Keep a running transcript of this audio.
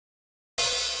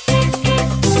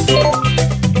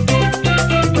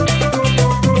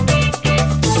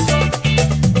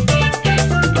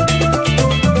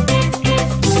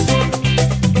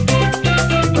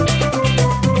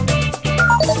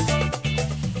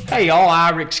Hey y'all,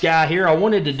 IREX guy here. I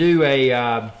wanted to do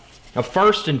a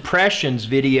first impressions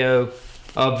video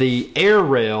of the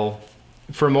AirRail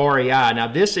from REI. Now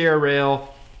this AirRail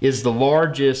is the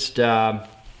largest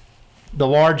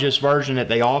version that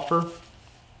they offer.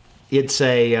 It's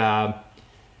a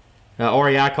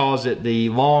REI calls it the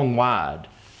long wide.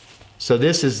 So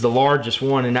this is the largest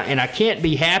one, and I can't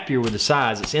be happier with the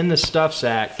size. It's in the stuff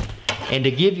sack, and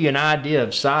to give you an idea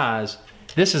of size,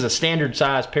 this is a standard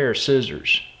size pair of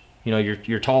scissors. You know,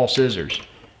 your tall scissors.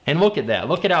 And look at that.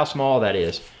 Look at how small that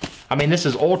is. I mean, this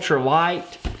is ultra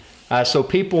light. So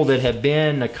people that have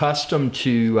been accustomed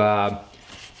to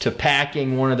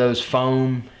packing one of those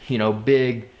foam, you know,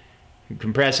 big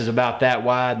compresses about that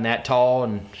wide and that tall,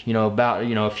 and about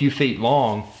a few feet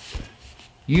long,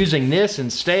 using this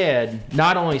instead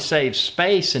not only saves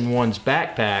space in one's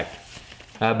backpack,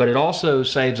 but it also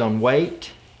saves on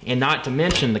weight, and not to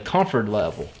mention the comfort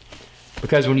level.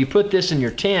 Because when you put this in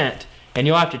your tent, and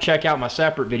you'll have to check out my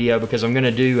separate video because I'm going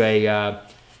to do an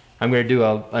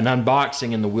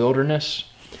unboxing in the wilderness,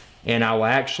 and I will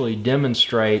actually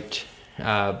demonstrate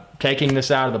taking this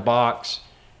out of the box,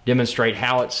 demonstrate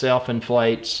how it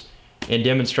self-inflates, and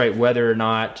demonstrate whether or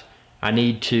not I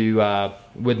need to,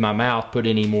 with my mouth, put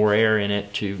any more air in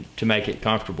it to make it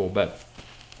comfortable. But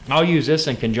I'll use this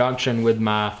in conjunction with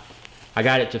I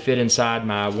got it to fit inside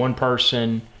my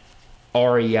one-person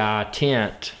REI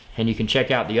tent, and you can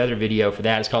check out the other video for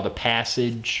that. It's called the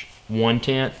Passage One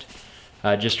Tent.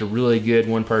 Just a really good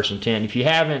one-person tent. If you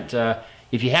haven't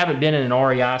been in an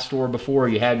REI store before, or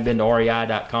you haven't been to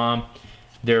REI.com,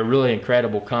 they're a really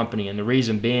incredible company, and the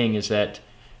reason being is that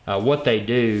what they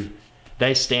do,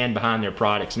 they stand behind their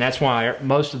products, and that's why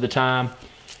most of the time,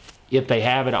 if they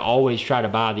have it, I always try to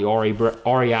buy the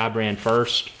REI brand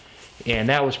first. And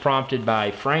that was prompted by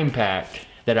a frame pack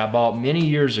that I bought many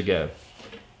years ago.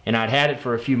 And I'd had it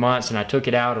for a few months, and I took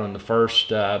it out on the first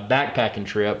backpacking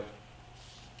trip,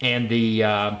 and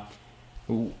I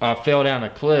fell down a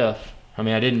cliff. I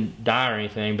mean, I didn't die or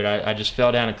anything, but I just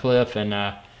fell down a cliff, and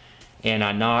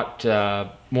I knocked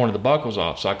one of the buckles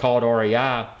off. So I called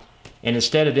REI, and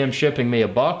instead of them shipping me a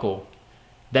buckle,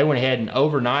 they went ahead and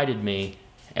overnighted me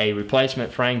a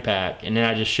replacement frame pack, and then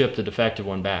I just shipped the defective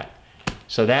one back.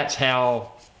 So that's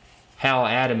how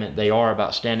adamant they are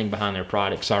about standing behind their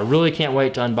products. So I really can't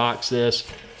wait to unbox this.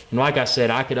 And like I said,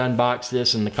 I could unbox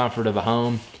this in the comfort of a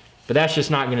home, but that's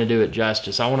just not going to do it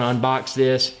justice. I want to unbox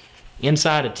this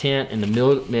inside a tent in the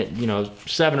middle,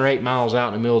 7 or 8 miles out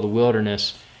in the middle of the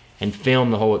wilderness, and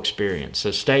film the whole experience.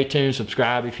 So stay tuned,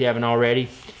 subscribe if you haven't already,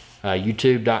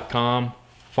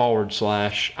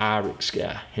 youtube.com/IREX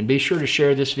guy. And be sure to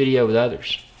share this video with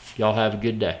others. Y'all have a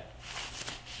good day.